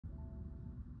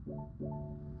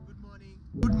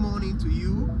Good morning to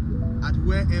you at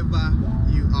wherever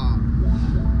you are.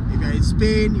 If you are in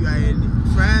Spain, you are in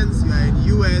France, you are in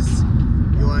US,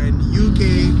 you are in UK,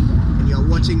 and you are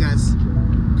watching us,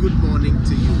 good morning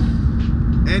to you.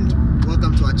 And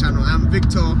welcome to our channel. I'm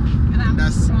Victor, and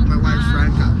that's my wife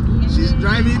Franca. Yay. She's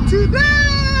driving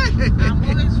today! I'm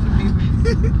always driving.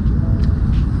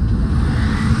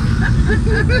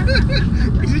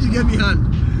 You give me hand.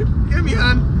 Give me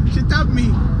hand. She tapped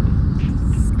me.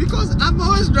 Because I'm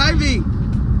always driving.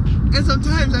 And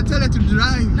sometimes I tell her to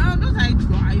drive. No, don't I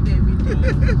drive every day.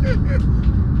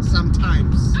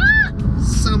 Sometimes.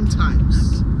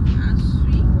 Sometimes.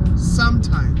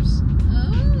 Sometimes.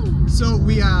 Oh. So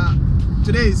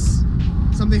today is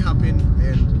something happened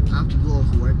and I have to go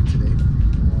off work today.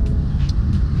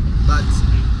 But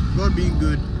God being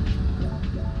good,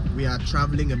 we are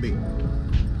traveling a bit.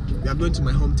 We are going to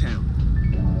my hometown.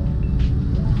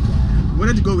 We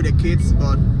wanted to go with the kids,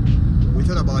 but we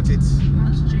thought about it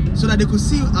so that they could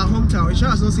see our hometown. Isha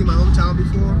has not seen my hometown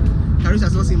before. Caris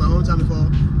has not seen my hometown before.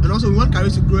 And also we want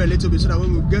Caris to grow a little bit so that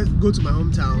when we go to my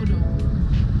hometown.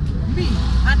 Me,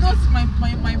 I know my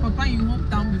papa in your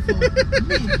hometown before.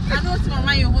 Me, I know my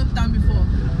mama in your hometown before.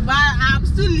 But I'm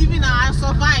still living and I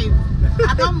survive.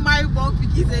 I don't marry born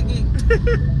pickings again.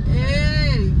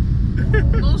 Hey,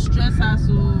 no stress at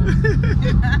all.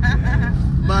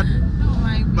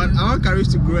 But I want Caris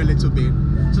to grow a little bit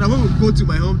so that when we go to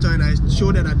my hometown and I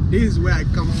show them that this is where I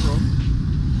come from,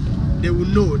 they will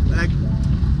know, like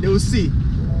they will see.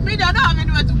 Me, they don't have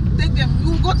anywhere to take them.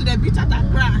 We will go to the beach at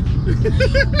Accra.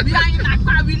 We are in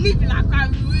Accra, we live in Accra,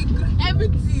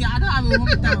 everything. I don't have a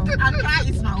hometown. Accra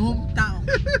is my hometown.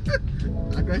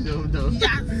 Accra is your hometown?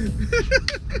 Yes.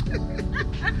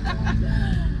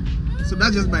 So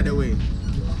that's just by the way.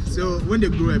 So when they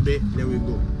grow a bit, then we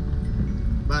go.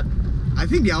 But I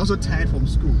think they are also tired from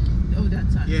school. Oh,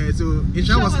 that's tired. Yeah, so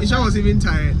Isha was even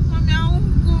tired. Mommy, I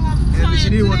won't go. I'm tired. And she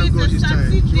didn't want to go, she's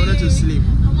tired. She wanted to sleep.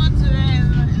 I want to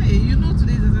rest. Hey, you know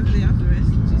today is a Saturday, I have to rest.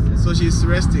 Jesus. So she's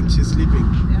resting, she's sleeping.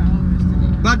 Yeah, I'll rest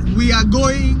today. But we are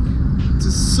going to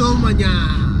Somanya.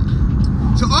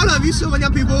 So all of you Somanya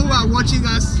people who are watching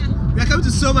us, we are coming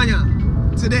to Somanya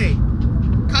today.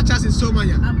 Catch us in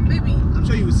Somanya. Baby, I'm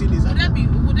sure you will see this. Would there be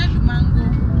mango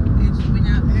in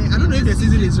Somanya? I don't know if the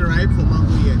season is ripe for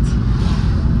mango yet.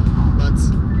 But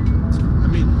I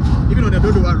mean, even on the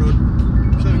Dodowa road,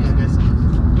 I'm sure you can guess.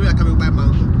 We are coming by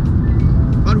mango.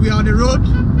 But we are on the road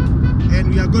and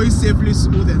we are going safely,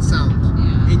 smooth and sound.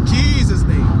 Yeah. In Jesus'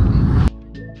 name.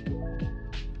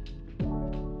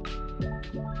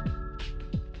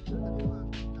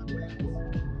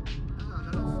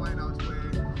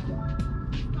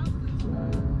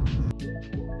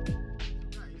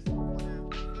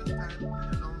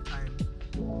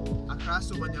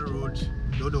 Somanya Road,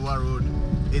 Dodowa Road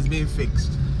is being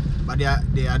fixed, but they are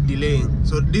delaying.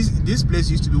 So this place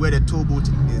used to be where the toll boat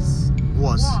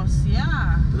was.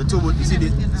 Yeah. The toll boat. You see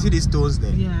these stones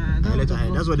there? Yeah.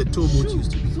 That's where the toll boat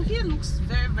used to be. So here looks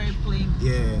very, very plain.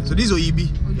 Yeah. So this is Oyibi.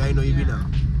 You are in Oyibi now.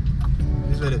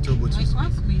 This is where the toll boat used to be. My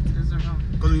classmate is around.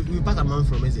 Because we passed a month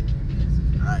from, is it? Yes.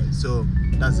 Alright. So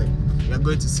that's it. We are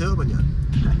going to Somanya.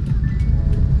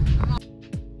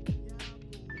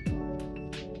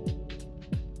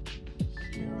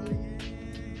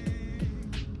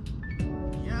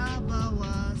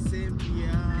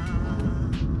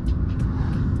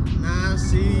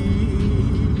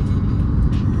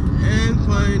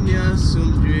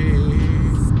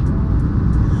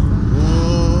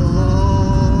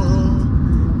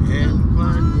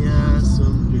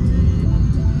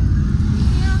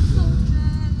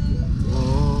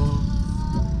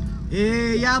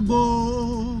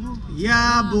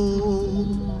 Yabo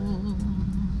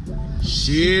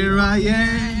Shiraye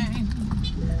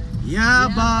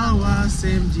Yaba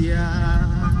wasemdia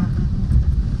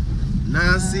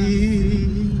Nasi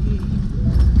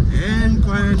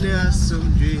Enkwende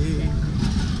asumdre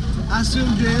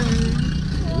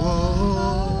wo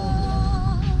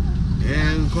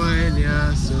Enkwende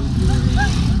asumdre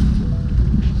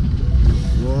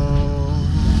wo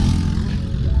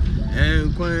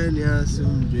Enkwende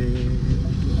asumdre.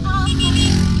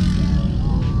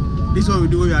 This is what we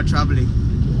do when we are traveling.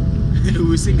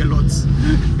 We sing a lot.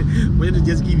 We need to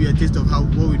just give you a taste of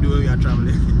what we do when we are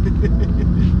traveling.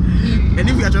 And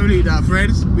if we are traveling with our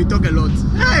friends, we talk a lot.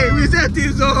 Hey, we say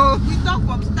things so. We talk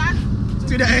from start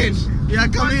to the end. We are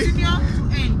coming. Continue to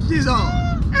end. This all.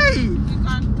 Hey. We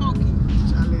can talk.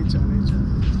 Challenge.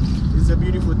 It's a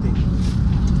beautiful thing.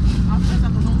 Our friends are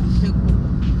not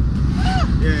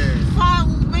yeah. Fun,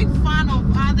 we make fun of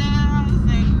others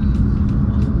and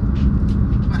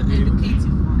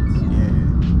educative ones. Yeah.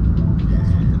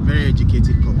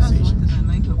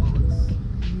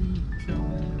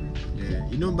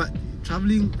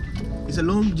 traveling, it's a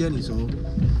long journey, so you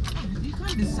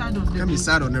can't be sad on the road. You can't be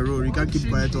sad on the road. You can't keep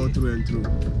quiet all through and through.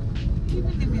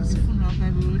 Even if it's a funeral,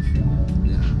 can be road trip.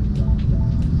 Yeah.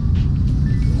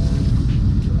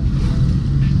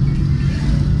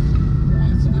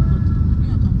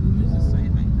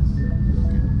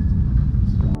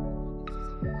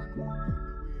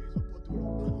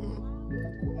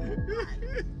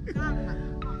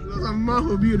 There's a man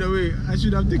who be in the way. I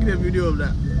should have taken a video of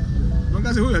that.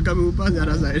 Because when you're coming, we'll pass the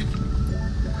other side.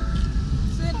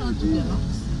 Say no to the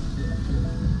locks.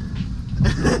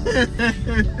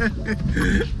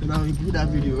 Now you put that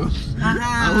video.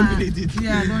 I won't delete it.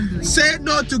 Yeah, don't delete it. Say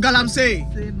no to Galamsey.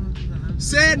 Say no to Galamsey.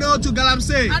 Say no to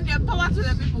Galamsey. And your power to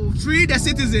the people. Free the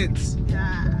citizens.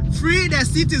 Yeah. Free the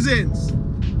citizens.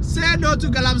 Say no to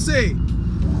Galamsey.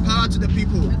 Power to the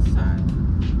people. It's sad.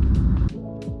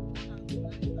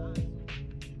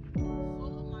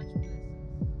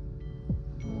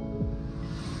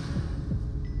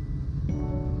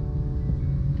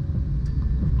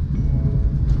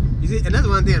 And that's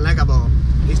one thing I like about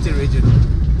Eastern region.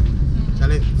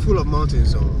 Charlie, full of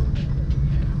mountains, so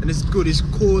and it's good. It's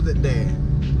cold there.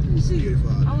 You see,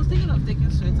 beautiful. I was thinking of taking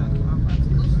sweater to our but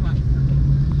it looks fine.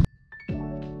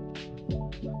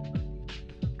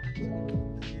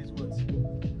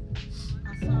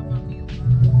 Cassava meal.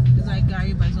 It's like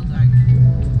Gary, but it's not Gary.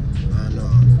 I know.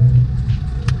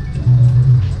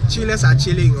 Chillers are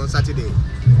chilling on Saturday.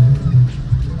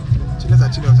 Chillers are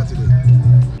chilling on Saturday.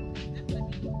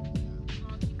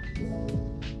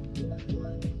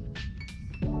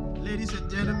 Ladies and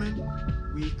gentlemen,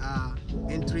 we are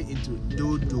entering into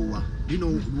Dodowa. Do you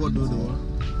know what Dodowa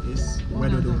is? Where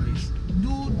Dodowa is?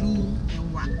 Do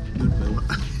and what? Dodowa.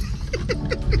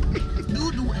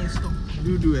 Do and stop.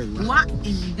 Do and what? What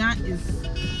in Ghana is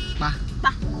Pa.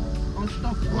 pa or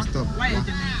stop. Or stop. Why is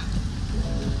it?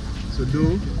 So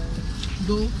do.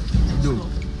 Do. Do.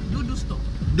 Stop.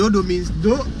 Do means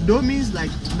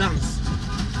like dance.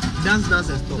 Dance and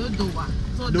stop. Do what?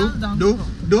 So Do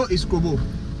dance is kobo.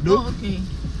 Do. Oh, okay.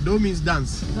 Do means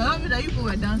dance. So that means that you people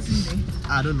were dancing there.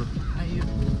 I don't know. Are you?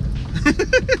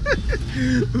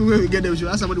 When we get there, we should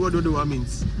ask somebody what Dodowa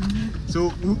means.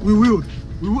 So we will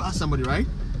ask somebody, right?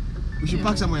 We should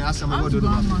park somewhere and ask somebody what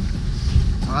Dodowa means.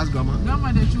 I'll ask grandma.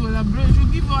 Grandma, that she will elaborate. She'll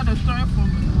give you all the story from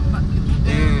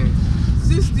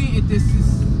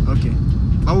 1686. Okay.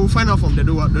 But we'll find out from the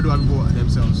Dodowa people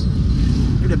themselves.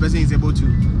 If the person is able to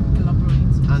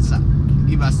Elaborate. answer,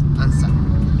 give us answer.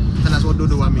 Tell us what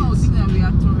Dodowa Somehow means. think that we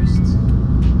are tourists.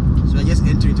 So I just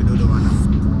enter into Dodowa now.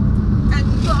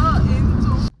 Enter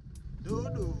into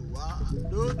Dodowa,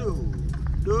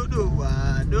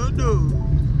 Dodowa.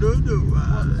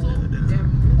 So,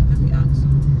 let me ask you.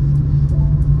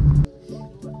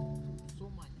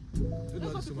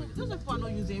 Somanya. Those people are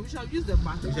not using it. We shall use the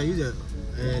back. We shall use the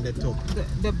top.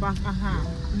 The back,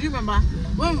 Do you remember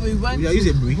when we went We shall use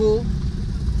a brick. go?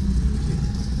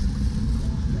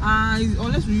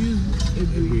 Unless we use a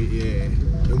brick. Yeah.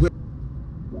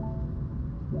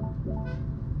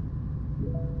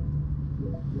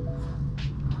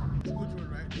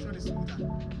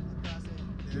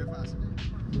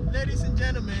 Ladies and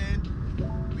gentlemen,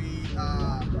 we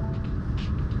are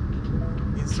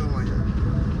in Somanya.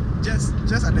 Just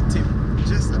at the tip.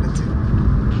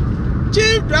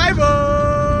 Chief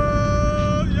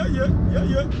driver! Yeah.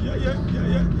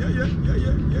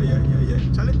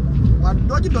 Charlie, what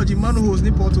dodgy manholes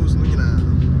ni portals no gina.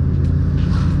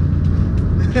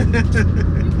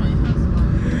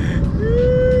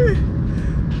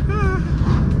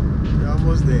 We're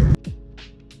almost there.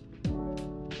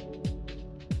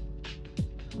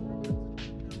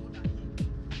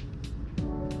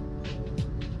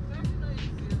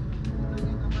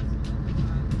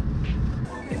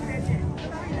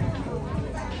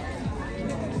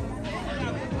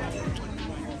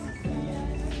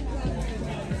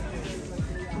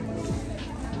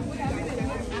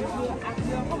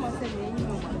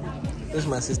 This is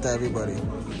my sister, everybody. The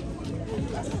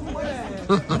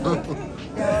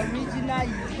original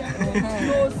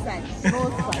no side.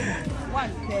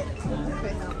 One set.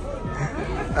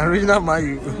 Original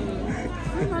Mayu.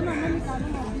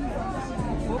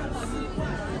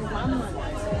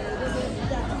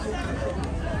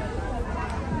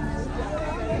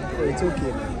 Oh, it's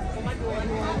okay.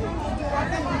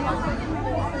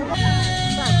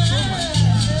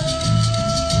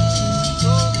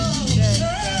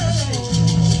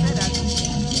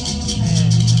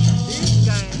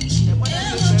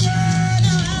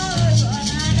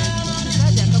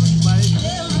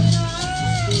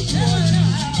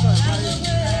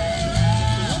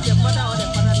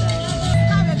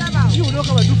 You will not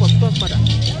come and do for stop, mother.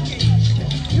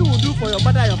 You will do for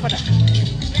father, your father.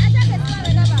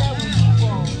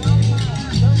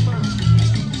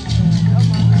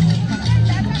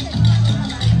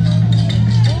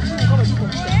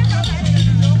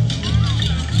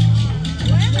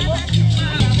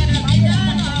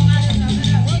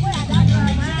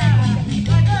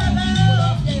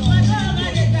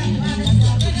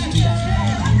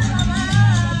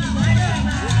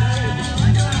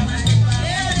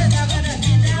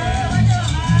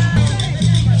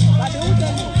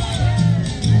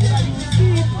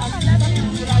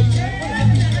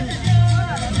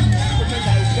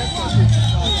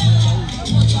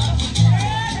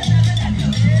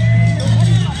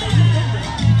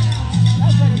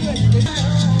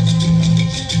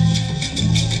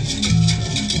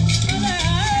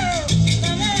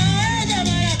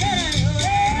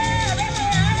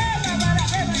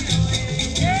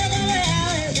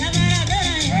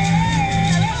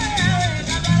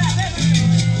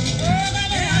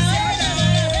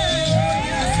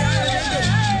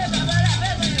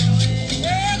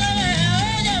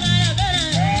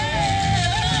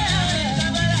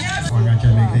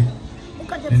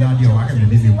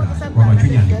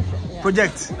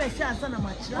 Project.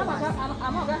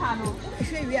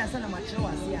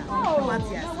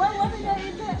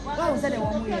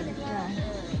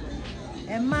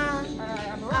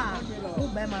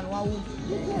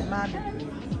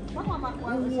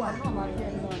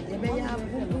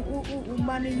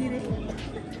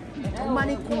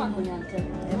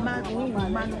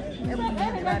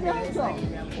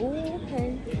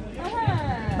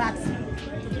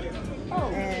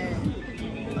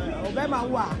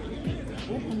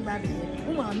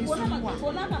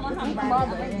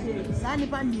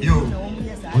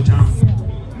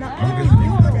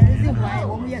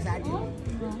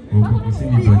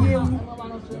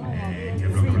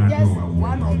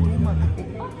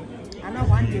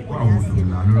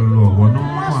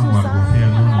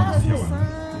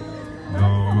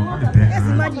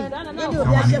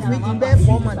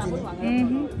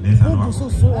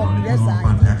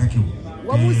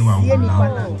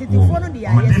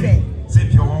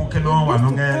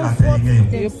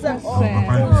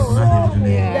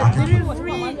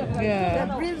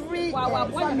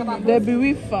 The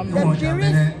bereaved family.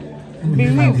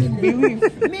 Bereaved.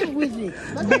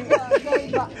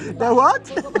 The what?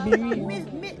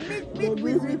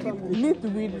 Bereaved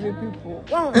people.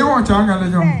 They want to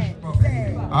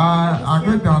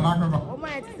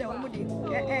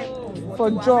For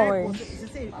joy.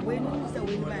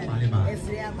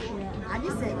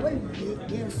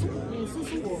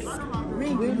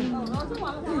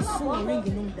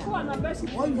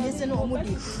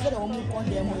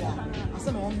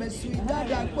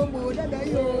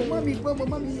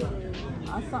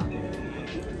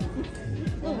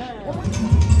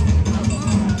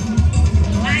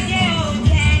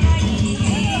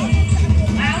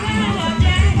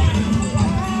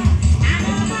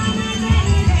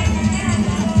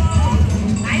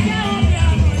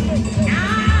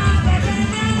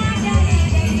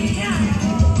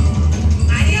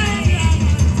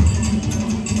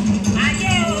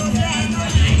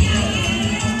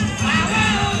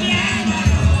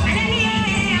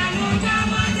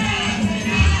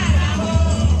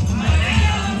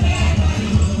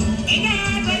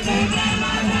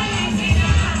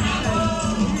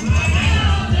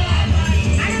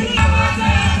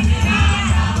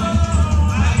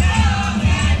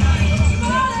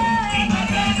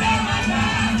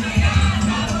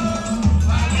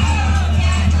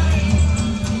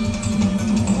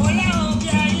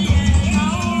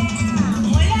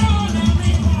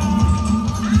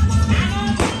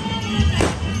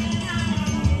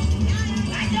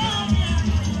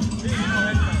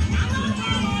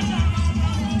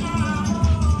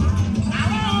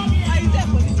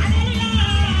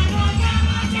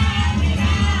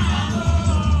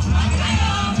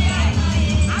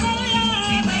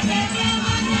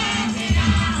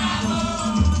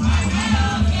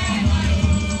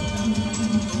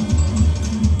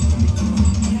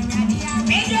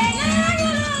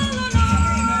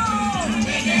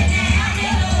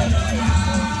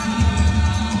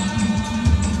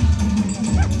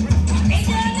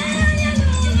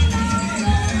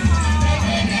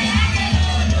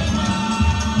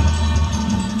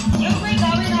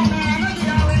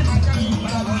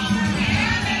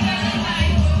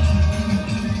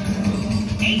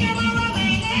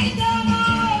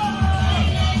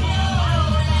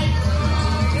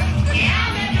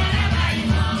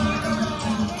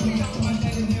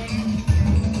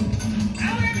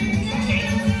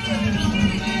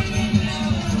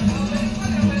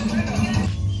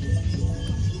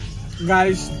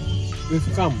 Guys, we've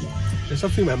come. There's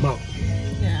something in my mouth.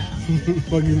 Yeah.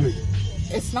 Forgive me.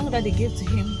 It's not that they gave to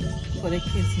him for the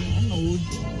kids. No, I know.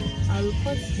 I'll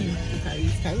report him to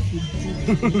Caris. Caris will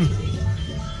do it.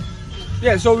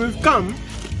 Yeah, so we've come.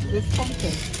 We've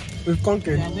conquered. We've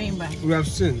conquered. We are going back. We have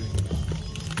sinned.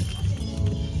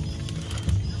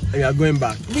 And we are going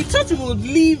back. We thought we would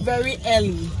leave very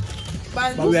early.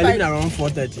 But we are leaving around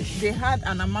 4:30. They had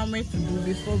an amendment to do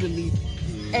before we leave.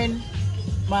 And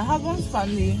my husband's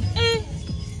family,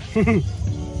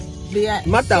 they are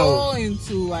so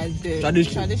into like the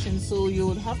tradition. So you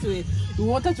would have to. We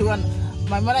wanted to run.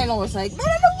 My mother-in-law was like, no,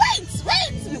 wait,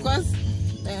 because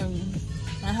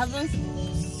my husband's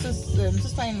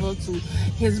sister-in-law to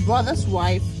his brother's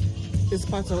wife is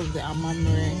part of the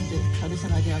amamere, the tradition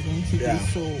that they are going to do.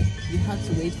 So we had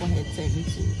to wait for her turn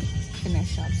to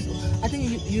finish up. So I think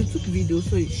you took videos,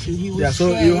 so he will share.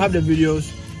 So you have the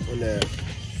videos on there.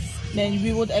 Then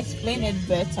we would explain it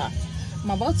better. I'm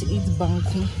about to eat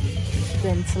banku,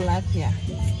 then tilapia.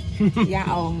 Yeah,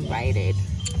 I'm invited.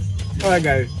 Alright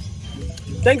guys,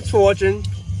 thanks for watching.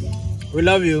 We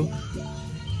love you.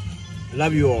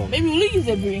 Love you all. Maybe we'll use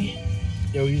a brie.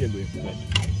 Yeah, we'll use a brie.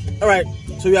 Alright,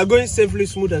 so we are going safely,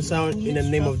 smooth and sound in the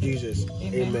name of Jesus.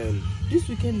 Amen. This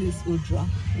weekend is Udra.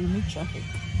 We need traffic.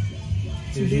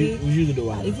 Today, we usually do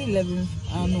one. Is it 11?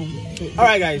 No.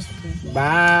 Alright guys,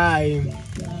 bye.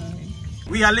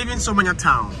 We are leaving Somanya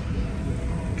town.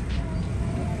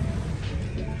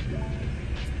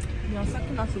 We are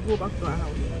asking us to go back to our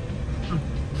house.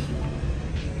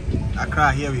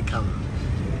 Accra, here we come.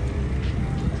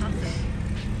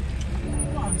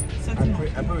 I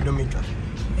pray we don't meet traffic.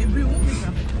 Every won't meet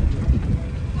traffic.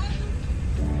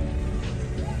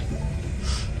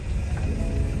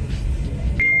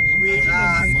 We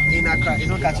are in Accra. It's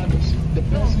not catching us.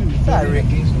 Sorry.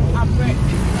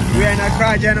 We are in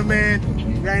Accra, gentlemen.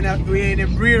 We're in a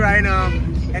brie right now,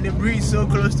 and the brie is so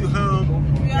close to home.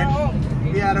 We are home.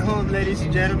 We are at home, ladies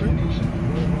and gentlemen.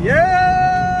 Yeah!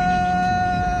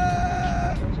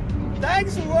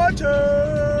 Thanks for watching.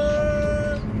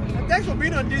 And thanks for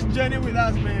being on this journey with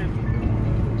us, man.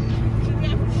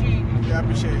 We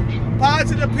appreciate it. Power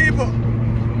to the people.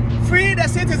 Free the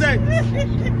citizens.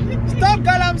 Stop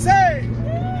Galamsey.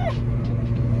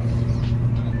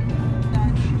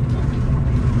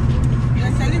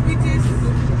 The celebrities,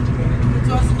 it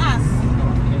was us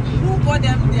who bought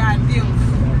them their deals.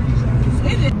 So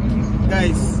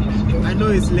guys, I know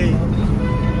it's late.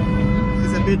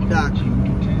 It's a bit dark.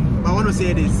 But I want to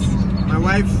say this. My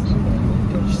wife,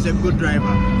 she's a good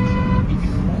driver.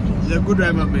 She's a good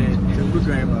driver, man. She's a good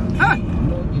driver.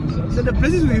 So the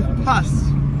places we've passed,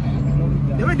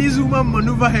 the way this woman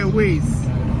maneuver her ways,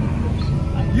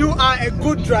 you are a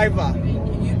good driver.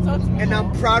 And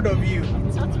I'm proud of you.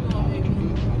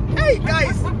 Hey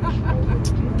guys!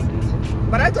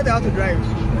 But I taught her how to drive.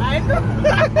 I know.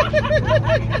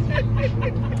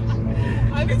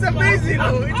 It's amazing,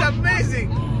 though. It's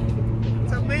amazing.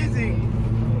 It's amazing.